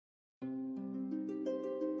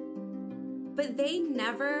But they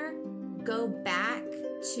never go back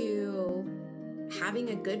to having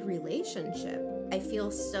a good relationship. I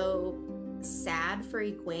feel so sad for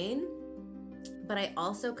Egwene, but I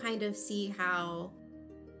also kind of see how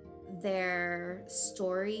their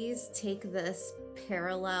stories take this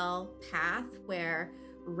parallel path where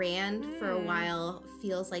Rand for a while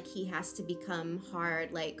feels like he has to become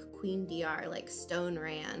hard, like Queen Diar, like Stone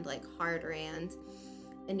Rand, like hard Rand.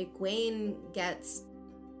 And Egwene gets,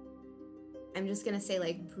 I'm just gonna say,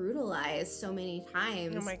 like, brutalized so many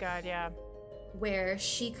times. Oh my god, yeah. Where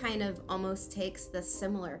she kind of almost takes the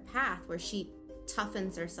similar path where she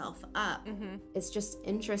toughens herself up. It's just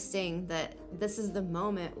interesting that this is the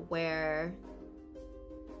moment where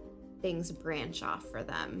things branch off for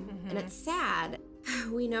them. And it's sad.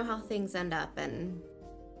 We know how things end up, and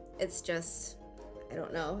it's just, I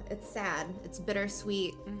don't know, it's sad. It's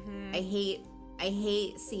bittersweet. I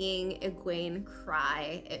hate seeing Egwene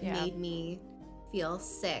cry. It made me feel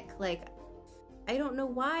sick. Like, I don't know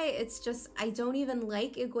why. It's just, I don't even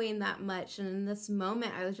like Egwene that much. And in this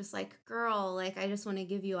moment, I was just like, girl, like, I just want to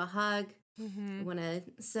give you a hug. I want to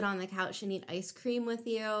sit on the couch and eat ice cream with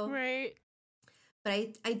you. Right.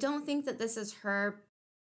 But I don't think that this is her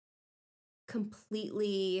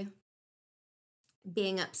completely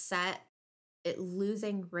being upset at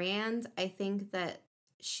losing Rand. I think that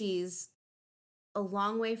she's a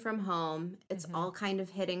long way from home. It's all kind of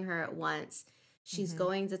hitting her at once. She's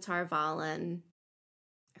going to Tar Valon.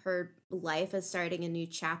 Her life is starting a new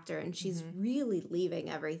chapter, and she's really leaving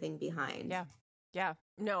everything behind. Yeah.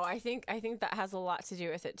 No, I think that has a lot to do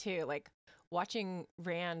with it too. Like, watching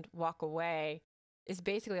Rand walk away is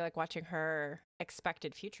basically like watching her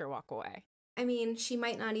expected future walk away. I mean, she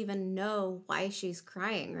might not even know why she's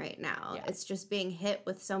crying right now. Yeah. It's just being hit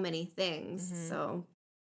with so many things. So,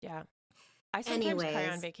 yeah. I sometimes cry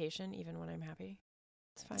on vacation, even when I'm happy.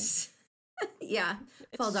 It's fine. Yeah.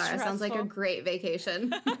 Faldara sounds like a great vacation.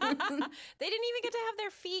 They didn't even get to have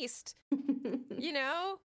their feast. You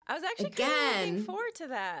know? I was actually kind of looking forward to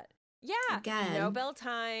that. Yeah. Again. No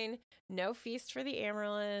Beltane, no feast for the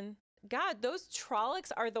Amyrlin. God, those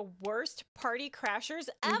Trollocs are the worst party crashers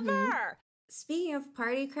ever. Speaking of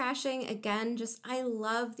party crashing, again, just I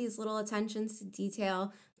love these little attentions to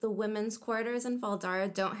detail. The women's quarters in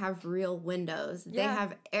Faldara don't have real windows. They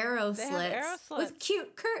have arrow slits with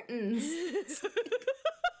cute curtains.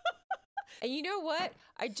 And you know what?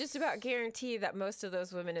 I just about guarantee that most of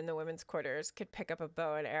those women in the women's quarters could pick up a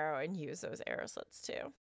bow and arrow and use those arrow slits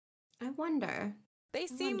too. I wonder. They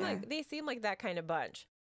seem like that kind of bunch.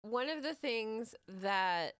 One of the things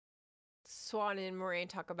that Siuan and Moiraine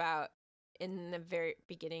talk about in the very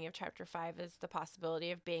beginning of chapter 5 is the possibility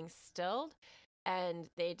of being stilled. And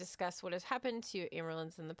they discuss what has happened to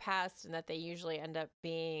Amyrlins in the past, and that they usually end up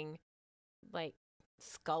being like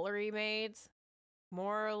scullery maids,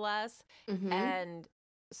 more or less. And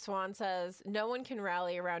Siuan says, no one can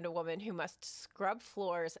rally around a woman who must scrub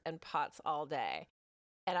floors and pots all day.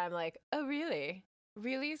 And I'm like, oh, really?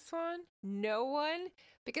 Really, Siuan? No one?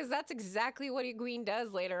 Because that's exactly what Egwene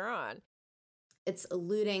does later on. It's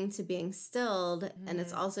alluding to being stilled, and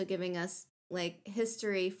it's also giving us like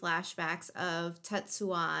history flashbacks of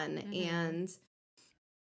Tetsuan and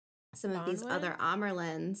some of these other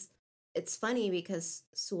Amyrlins. It's funny because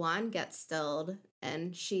Siuan gets stilled,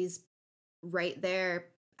 and she's right there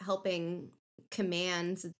helping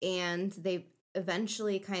command, and they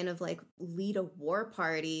eventually kind of like lead a war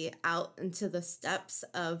party out into the steppes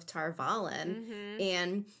of Tar Valon.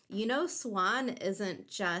 And you know, Siuan isn't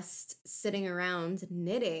just sitting around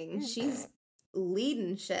knitting. She's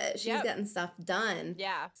leading shit. She's getting stuff done.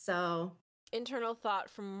 Yeah. So, internal thought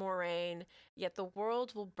from Moiraine, yet the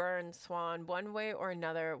world will burn, Siuan, one way or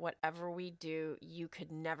another. Whatever we do, you could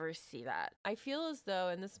never see that. I feel as though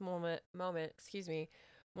in this moment,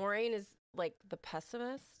 Moiraine is like the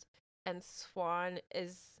pessimist and Siuan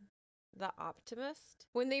is the optimist.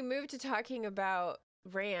 When they move to talking about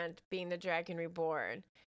Rand being the Dragon Reborn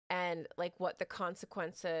and like what the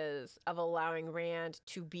consequences of allowing Rand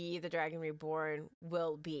to be the Dragon Reborn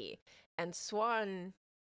will be. And Siuan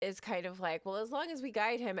is kind of like, well, as long as we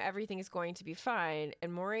guide him, everything is going to be fine.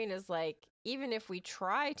 And Moiraine is like, even if we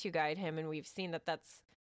try to guide him, and we've seen that that's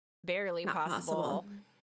barely possible,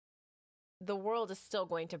 the world is still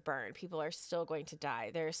going to burn. People are still going to die.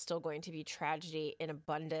 There's still going to be tragedy in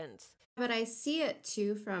abundance. But I see it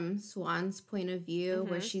too from Siuan's point of view,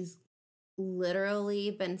 where she's literally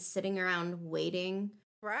been sitting around waiting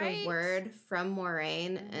for word from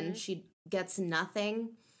Moiraine, and she gets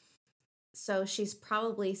nothing. So she's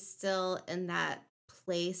probably still in that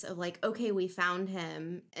place of like, okay, we found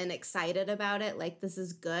him and excited about it. Like, this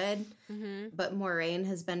is good. Mm-hmm. But Moraine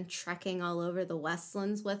has been trekking all over the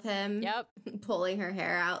Westlands with him. Yep. Pulling her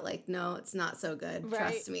hair out. Like, no, it's not so good. Right.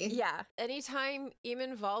 Trust me. Yeah. Anytime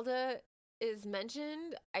Eamon Valda is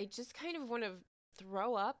mentioned, I just kind of want to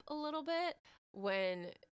throw up a little bit when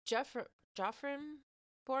Joffrey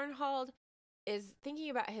Bornhold is thinking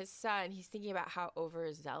about his son. He's thinking about how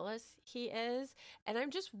overzealous he is. And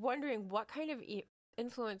I'm just wondering what kind of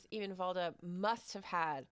influence Eamon Valda must have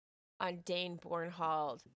had on Dane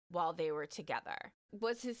Bornhold while they were together.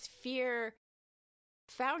 Was his fear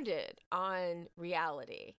founded on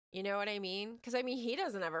reality? You know what I mean? Because, I mean, he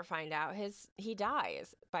doesn't ever find out. He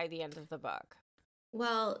dies by the end of the book.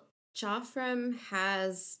 Well, Joffrey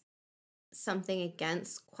has something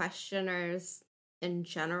against questioners in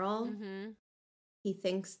general. Mm-hmm. He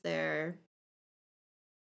thinks they're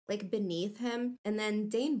like beneath him. And then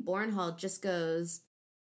Dane Bornhold just goes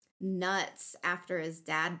nuts after his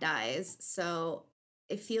dad dies. So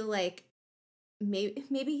I feel like maybe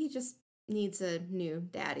he just needs a new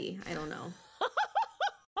daddy. I don't know.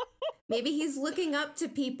 Maybe he's looking up to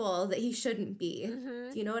people that he shouldn't be.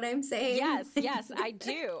 Mm-hmm. Do you know what I'm saying? Yes, I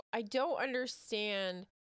do. I don't understand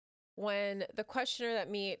when the questioner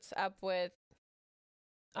that meets up with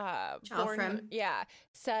Joffrey.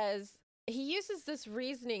 says he uses this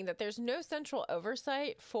reasoning that there's no central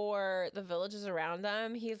oversight for the villages around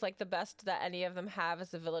them. He's like, the best that any of them have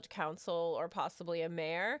is a village council or possibly a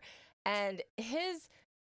mayor. And his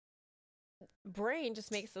brain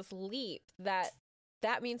just makes this leap that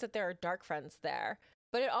means that there are dark friends there.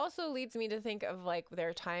 But it also leads me to think of like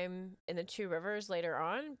their time in the Two Rivers later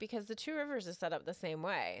on, because the Two Rivers is set up the same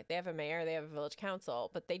way. They have a mayor, they have a village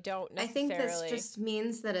council, but they don't necessarily. I think this just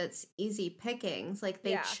means that it's easy pickings. Like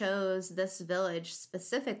they chose this village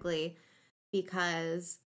specifically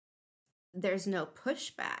because there's no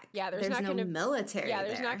pushback. Yeah, there's no military. Yeah,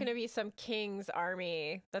 there's there. not going to be some king's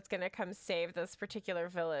army that's going to come save this particular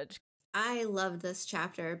village. I loved this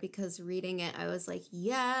chapter because reading it, I was like,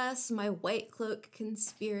 yes, my White Cloak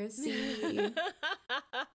conspiracy.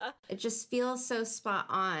 It just feels so spot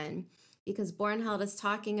on because Bornhold is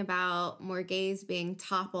talking about Morghese being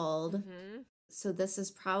toppled. Mm-hmm. So this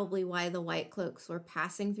is probably why the White Cloaks were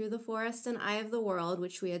passing through the forest in Eye of the World,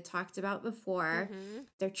 which we had talked about before. Mm-hmm.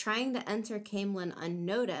 They're trying to enter Caemlyn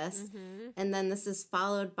unnoticed. Mm-hmm. And then this is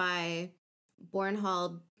followed by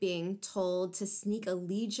Bornhold being told to sneak a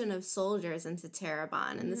legion of soldiers into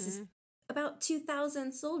Terrebonne. And this is about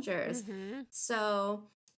 2,000 soldiers. Mm-hmm. So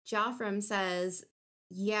Joffrey says,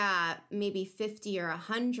 yeah, maybe 50 or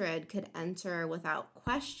 100 could enter without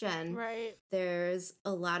question. Right. There's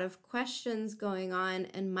a lot of questions going on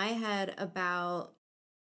in my head about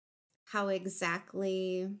how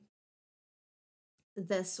exactly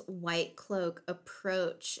this White Cloak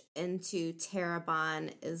approach into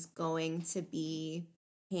Terrebonne is going to be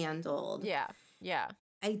handled. Yeah.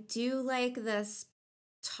 I do like this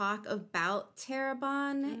talk about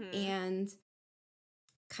Terrebonne and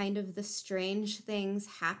kind of the strange things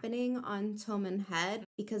happening on Tommen Head,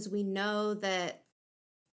 because we know that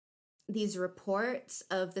these reports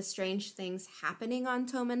of the strange things happening on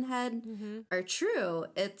Tommen Head are true.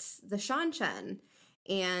 It's the Seanchan.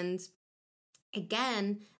 And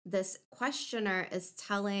again, this questioner is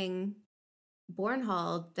telling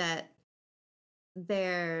Bornhold that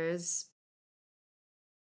there's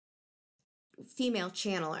female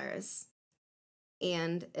channelers,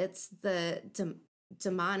 and it's the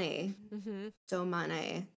Domane,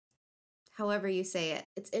 however you say it.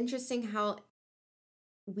 It's interesting how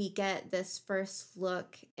we get this first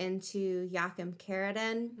look into Joachim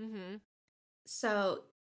Carradine. So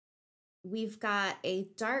we've got a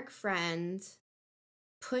dark friend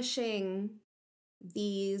pushing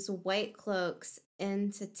these White Cloaks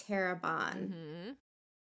into Terrebonne.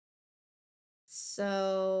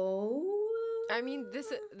 So I mean,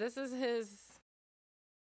 this is his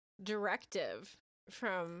directive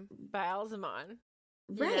from Baalzamon.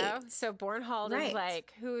 Right. You know? So Bornhold is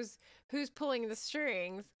like, who's pulling the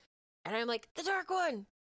strings? And I'm like, the Dark One!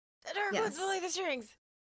 The Dark One's pulling the strings!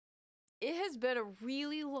 It has been a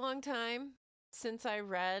really long time since I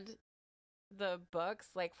read the books,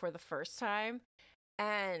 like, for the first time.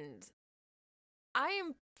 And I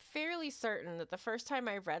am fairly certain that the first time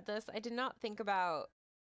I read this, I did not think about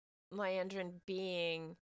Liandrin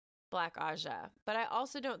being Black Aja. But I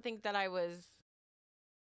also don't think that I was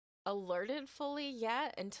alerted fully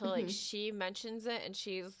yet until like she mentions it and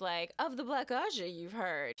she's like, of the Black Aja you've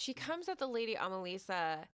heard. She comes at the Lady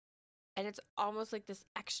Amalisa and it's almost like this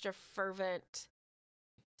extra fervent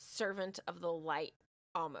servant of the light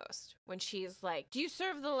almost, when she's like, do you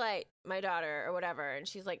serve the light, my daughter, or whatever, and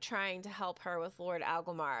she's like trying to help her with Lord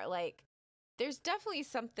Algamar. Like, there's definitely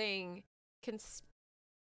something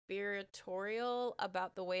conspiratorial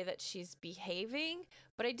about the way that she's behaving,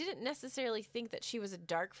 but I didn't necessarily think that she was a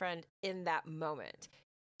dark friend in that moment.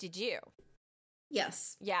 Did you?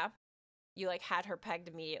 Yes. Yeah. You like had her pegged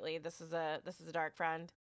immediately. This is a dark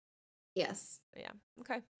friend. Yes. Yeah.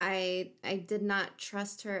 Okay. I did not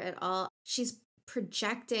trust her at all. She's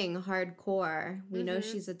projecting hardcore. We know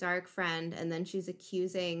she's a dark friend, and then she's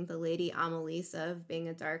accusing the Lady Amalisa of being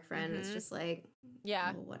a dark friend. It's just like,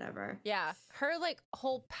 yeah, oh, whatever. Yeah. Her like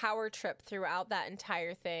whole power trip throughout that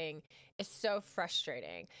entire thing is so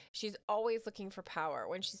frustrating. She's always looking for power.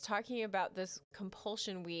 When she's talking about this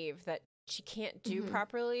compulsion weave that she can't do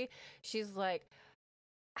properly, she's like,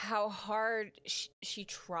 how hard she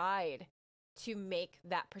tried to make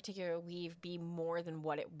that particular weave be more than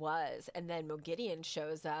what it was. And then Moghedien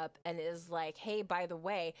shows up and is like, hey, by the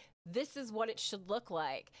way, this is what it should look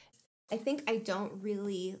like. I think I don't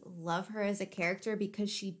really love her as a character because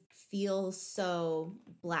she feels so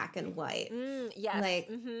black and white. Yes. Like,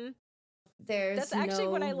 there's That's actually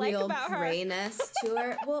no what I like real about her. grayness to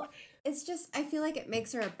her. Well, it's just, I feel like it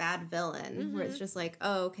makes her a bad villain, where it's just like,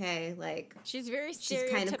 oh, okay, like... She's very stereotypical.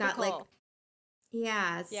 She's kind of got, like...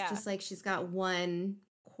 Yeah, it's just like she's got one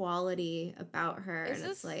quality about her,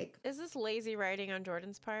 it's like... Is this lazy writing on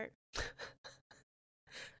Jordan's part?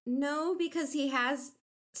 No, because he has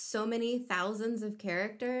so many thousands of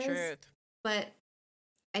characters. Truth. But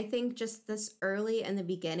I think just this early in the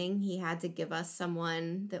beginning, he had to give us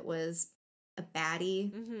someone that was a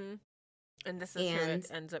baddie. And this is who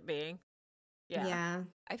it ends up being. Yeah.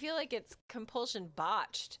 I feel like it's compulsion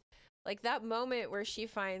botched. Like that moment where she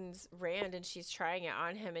finds Rand and she's trying it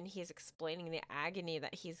on him and he's explaining the agony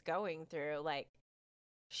that he's going through. Like,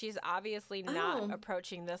 she's obviously not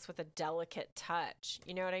approaching this with a delicate touch.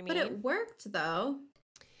 You know what I mean? But it worked, though.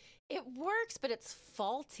 It works, but it's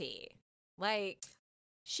faulty. Like,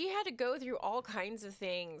 she had to go through all kinds of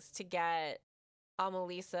things to get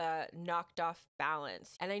Amalisa knocked off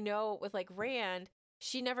balance. And I know with like Rand,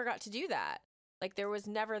 she never got to do that. Like, there was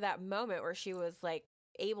never that moment where she was like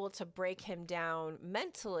able to break him down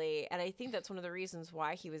mentally. And I think that's one of the reasons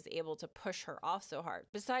why he was able to push her off so hard,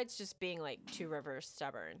 besides just being like Two Rivers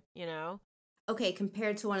stubborn, you know? Okay,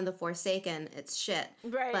 compared to one of the Forsaken, it's shit.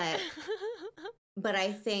 Right. But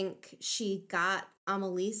I think she got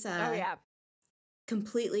Amalisa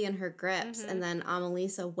completely in her grips. And then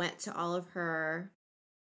Amalisa went to all of her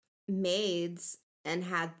maids and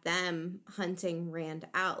had them hunting Rand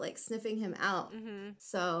out, like sniffing him out.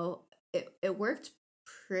 So it worked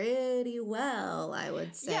pretty well, I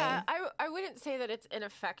would say. Yeah, I wouldn't say that it's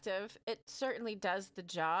ineffective. It certainly does the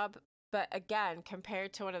job. But again,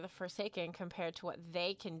 compared to one of the Forsaken, compared to what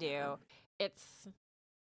they can do, it's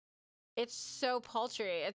so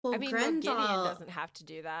paltry. Well, I mean, Moghedien doesn't have to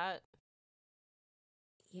do that.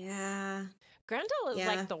 Yeah. Grendel is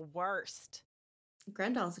like the worst.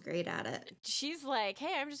 Grendel's great at it. She's like,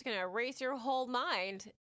 hey, I'm just going to erase your whole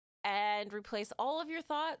mind and replace all of your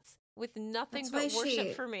thoughts with nothing but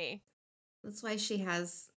worship for me. That's why she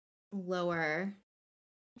has lower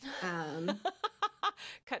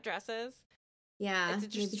cut dresses. Yeah,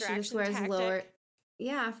 maybe she just wears lower.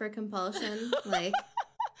 Yeah, for compulsion, like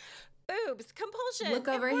boobs, compulsion. Look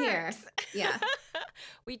over here. Yeah.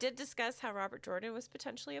 We did discuss how Robert Jordan was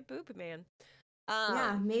potentially a boob man.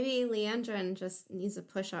 Yeah, maybe Liandrin just needs a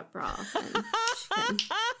push-up bra and she can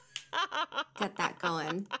get that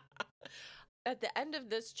going. At the end of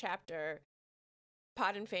this chapter,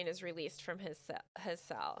 Podden Fane is released from his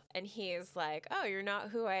cell, and he's like, oh, you're not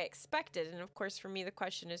who I expected. And of course, for me, the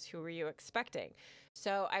question is, who were you expecting?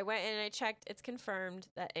 So I went in and I checked. It's confirmed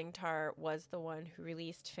that Ingtar was the one who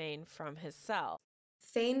released Fane from his cell.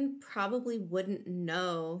 Fane probably wouldn't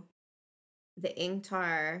know that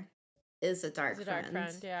Ingtar is a dark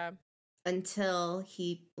friend, yeah, until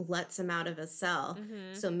he lets him out of his cell.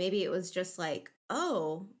 So maybe it was just like,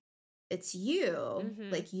 oh, it's you.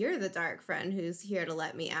 Like, you're the dark friend who's here to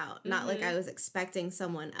let me out. Not like I was expecting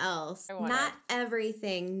someone else. Not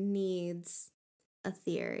everything needs a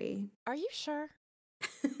theory. Are you sure?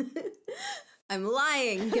 I'm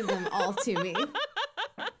lying. Give them all to me.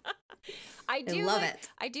 I love it.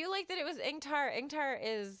 I do like that it was Ingtar. Ingtar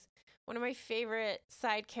is one of my favorite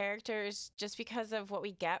side characters just because of what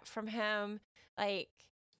we get from him. Like,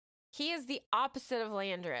 he is the opposite of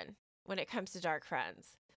Liandrin when it comes to dark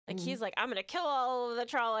friends. Like, he's like, I'm going to kill all of the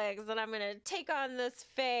Trollocs and I'm going to take on this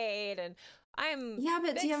fate and I'm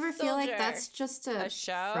but do you ever feel like that's just a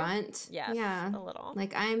show? Front? Yes, yeah, a little.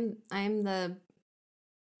 Like, I'm the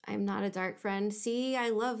I'm not a dark friend. See, I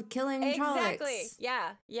love killing Exactly.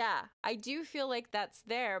 Trollocs. Yeah. I do feel like that's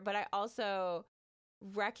there, but I also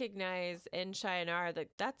recognize in Shinar that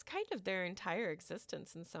that's kind of their entire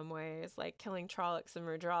existence in some ways, like killing Trollocs and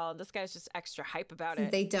Murdral. This guy's just extra hype about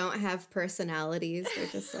it. They don't have personalities. They're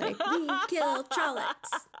just like, we kill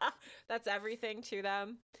Trollocs. That's everything to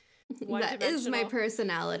them. That is my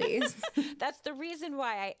personality. That's the reason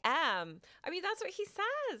why I am. I mean, that's what he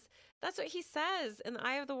says. That's what he says in The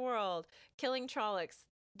Eye of the World. Killing Trollocs.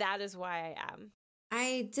 That is why I am.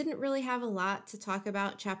 I didn't really have a lot to talk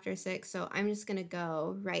about chapter 6, so I'm just going to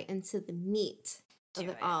go right into the meat of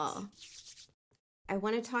it all. I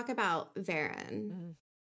want to talk about Verin. Mm.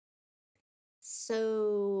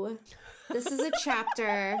 So this is a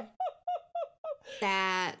chapter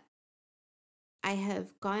that I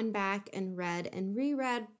have gone back and read and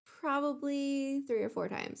reread probably 3 or 4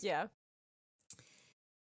 times. Yeah.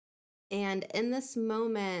 And in this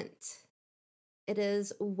moment, it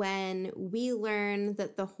is when we learn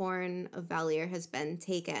that the Horn of Valir has been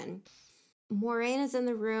taken. Moiraine is in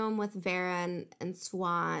the room with Verin and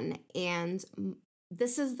Siuan, and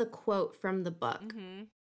this is the quote from the book.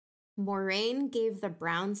 Mm-hmm. Moiraine gave the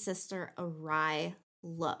brown sister a wry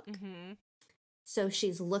look. Mm-hmm. So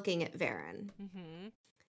she's looking at Verin. Mm-hmm.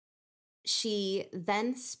 She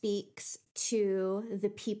then speaks to the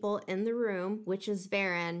people in the room, which is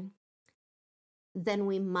Verin. Then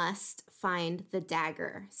we must find the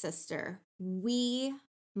dagger, sister. We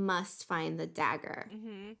must find the dagger.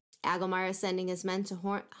 Mm-hmm. Agelmar is sending his men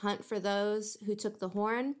to hunt for those who took the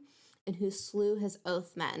horn and who slew his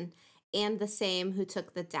oath men, and the same who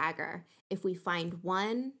took the dagger. If we find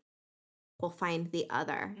one, we'll find the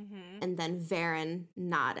other. Mm-hmm. And then Verin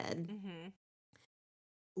nodded. Mm-hmm.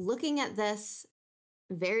 Looking at this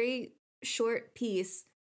very short piece,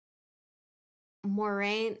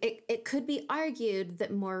 Moiraine, it could be argued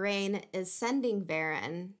that Moiraine is sending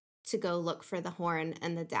Verin to go look for the horn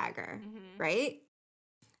and the dagger, right?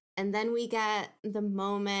 And then we get the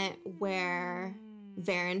moment where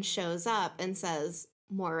Verin shows up and says,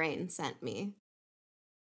 Moiraine sent me.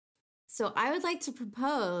 So I would like to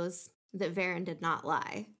propose that Verin did not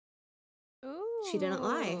lie. Ooh, she didn't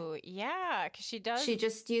lie. Yeah, because she does. She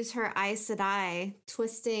just used her Aes Sedai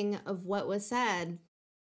twisting of what was said.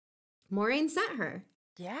 Moiraine sent her.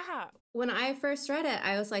 Yeah. When I first read it,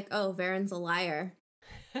 I was like, oh, Verin's a liar.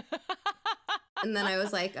 And then I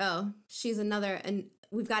was like, oh, she's another, and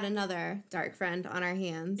we've got another dark friend on our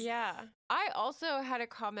hands. Yeah. I also had a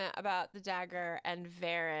comment about the dagger and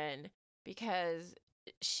Verin because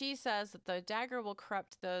she says that the dagger will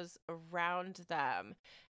corrupt those around them.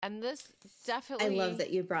 And this definitely... I love that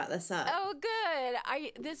you brought this up. Oh,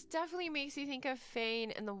 good. This definitely makes you think of Fane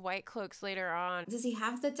and the White Cloaks later on. Does he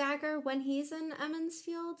have the dagger when he's in Emond's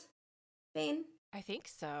Field, Fane? I think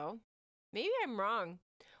so. Maybe I'm wrong.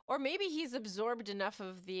 Or maybe he's absorbed enough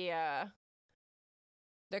of the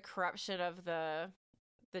corruption of the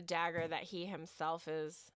dagger that he himself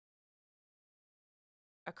is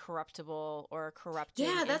a corruptible or a corrupting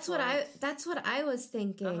that's what I was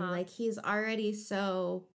thinking. Like he's already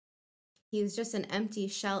he's just an empty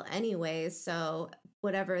shell anyways, so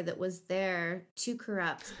whatever that was there to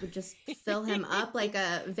corrupt would just fill him up like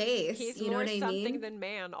a vase. He's you know what I mean? Something than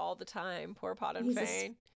man all the time. Poor Podden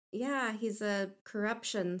Fane. He's a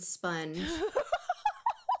corruption sponge.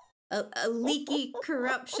 a leaky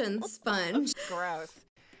corruption sponge. Gross.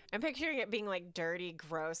 I'm picturing it being like dirty,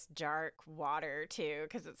 gross, dark water too,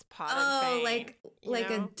 because it's Podden Fane. Like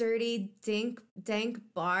a dirty, dank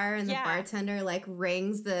bar, and the bartender like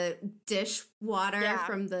wrings the dish water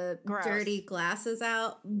from the dirty glasses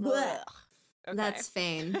out. Okay. That's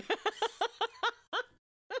Fane.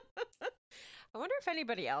 I wonder if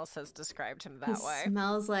anybody else has described him that way.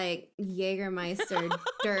 Smells like Jägermeister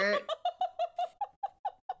dirt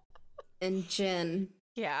and gin.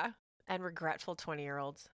 Yeah, and regretful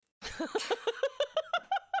 20-year-olds.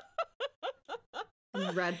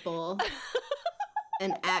 And Red Bull.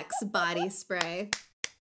 And Axe body spray.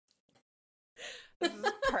 This is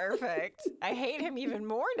perfect. I hate him even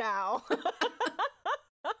more now.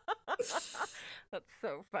 That's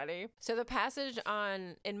so funny. So the passage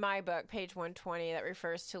in my book, page 120, that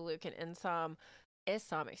refers to Luke and Isam,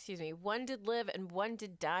 one did live and one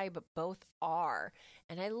did die, but both are.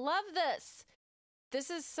 And I love this.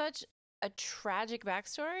 This is such a tragic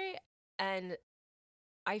backstory, and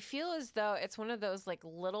I feel as though it's one of those like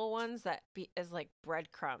little ones that is like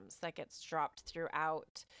breadcrumbs that gets dropped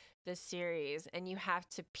throughout the series, and you have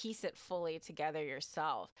to piece it fully together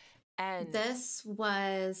yourself. And this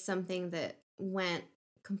was something that went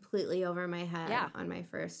completely over my head Yeah. on my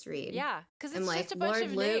first read. Yeah, because it's I'm just like, a bunch Lord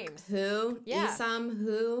of Luke, names. who? Yeah. Isam,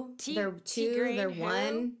 who? They're two, Tigraine, they're who?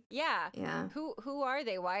 one. Yeah. Yeah. Who are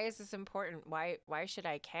they? Why is this important? Why should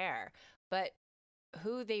I care? But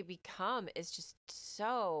who they become is just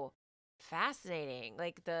so fascinating.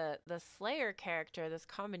 Like the Slayer character, this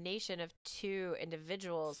combination of two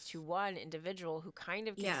individuals to one individual who kind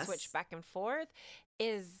of can switch back and forth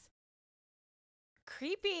is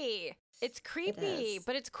creepy. It's creepy,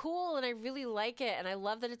 but it's cool, and I really like it, and I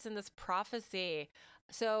love that it's in this prophecy.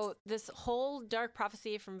 So this whole dark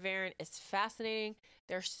prophecy from Varen is fascinating.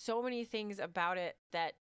 There's so many things about it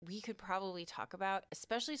that we could probably talk about,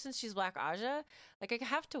 especially since she's Black Aja. Like, I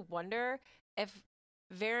have to wonder if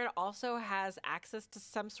Varen also has access to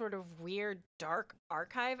some sort of weird dark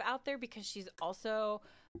archive out there because she's also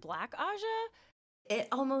Black Aja. It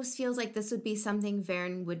almost feels like this would be something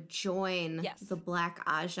Varen would join the Black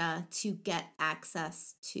Aja to get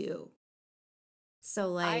access to. So,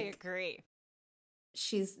 like, I agree.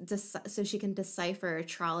 She's so she can decipher a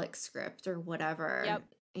Trolloc script or whatever. Yep.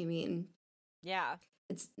 I mean, yeah,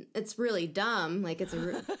 it's really dumb. Like, it's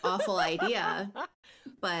an awful idea,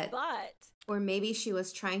 but or maybe she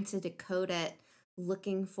was trying to decode it,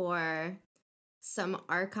 looking for some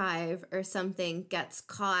archive or something, gets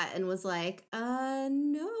caught and was like,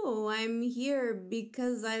 no, I'm here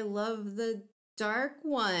because I love the Dark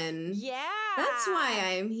One. Yeah. That's why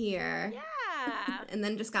I'm here. Yeah. And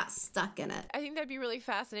then just got stuck in it. I think that'd be really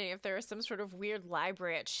fascinating if there was some sort of weird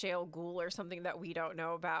library at Shale Ghul or something that we don't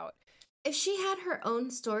know about. If she had her own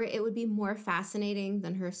story, it would be more fascinating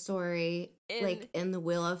than her story in the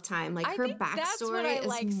Wheel of Time. Like, her backstory that's what I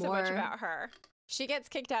like is more so much about her. She gets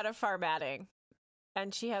kicked out of Farmatting.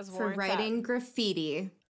 And she has for writing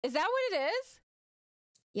graffiti. Is that what it is?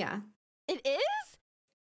 Yeah. It is?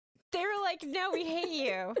 They were like, no, we hate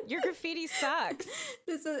you. Your graffiti sucks.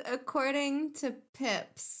 This is according to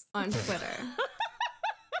Pips on Twitter.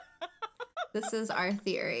 This is our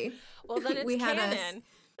theory. Well, then it's canon.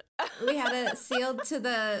 We had it sealed to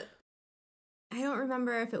the... I don't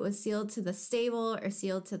remember if it was sealed to the stable or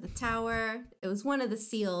sealed to the tower. It was one of the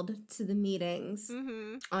sealed to the meetings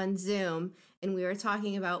on Zoom. And we were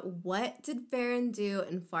talking about what did Varen do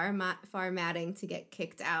in Farmatting to get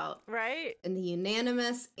kicked out. Right. And the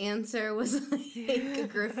unanimous answer was like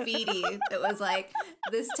graffiti. It was like,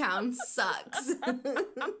 this town sucks.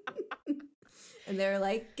 And they were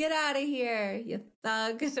like, get out of here, you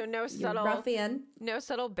thug. So no subtle ruffian. No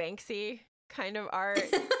subtle Banksy kind of art.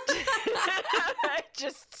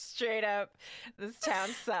 Just straight up, this town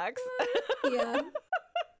sucks. Yeah.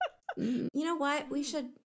 You know what?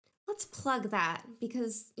 Let's plug that,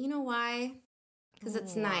 because you know why? Because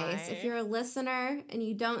it's nice. If you're a listener and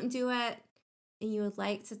you don't do it and you would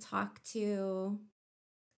like to talk to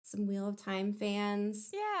some Wheel of Time fans.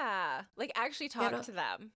 Yeah. Like, actually talk to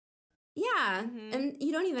them. Yeah. And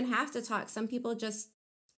you don't even have to talk. Some people just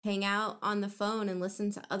hang out on the phone and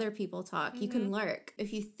listen to other people talk. You can lurk.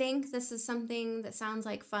 If you think this is something that sounds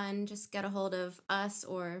like fun, just get a hold of us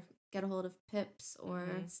or get a hold of Pips or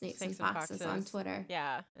Snakes and Foxes on Twitter.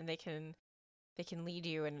 Yeah, and they can lead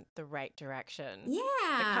you in the right direction. Yeah.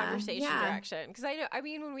 The conversation direction. Because I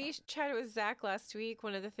mean, when we chatted with Zach last week,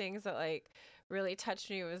 one of the things that like really touched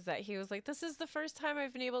me was that he was like, this is the first time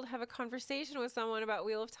I've been able to have a conversation with someone about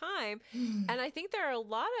Wheel of Time. And I think there are a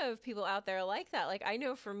lot of people out there like that. Like, I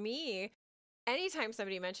know for me, anytime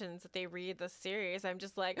somebody mentions that they read the series, I'm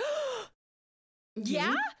just like,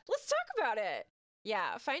 yeah, let's talk about it.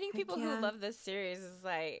 Yeah, finding people who love this series is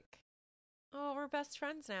like, oh, we're best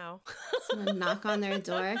friends now. Someone knock on their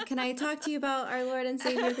door. Can I talk to you about our Lord and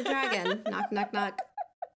Savior the Dragon? Knock, knock, knock.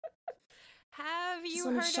 Have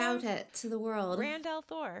you heard shout it to the world? Rand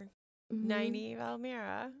al'Thor, Nynaeve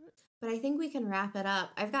Almira. But I think we can wrap it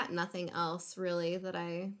up. I've got nothing else really that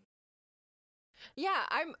I. Yeah,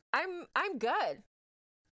 I'm good.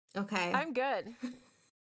 Okay. I'm good.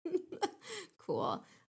 Cool.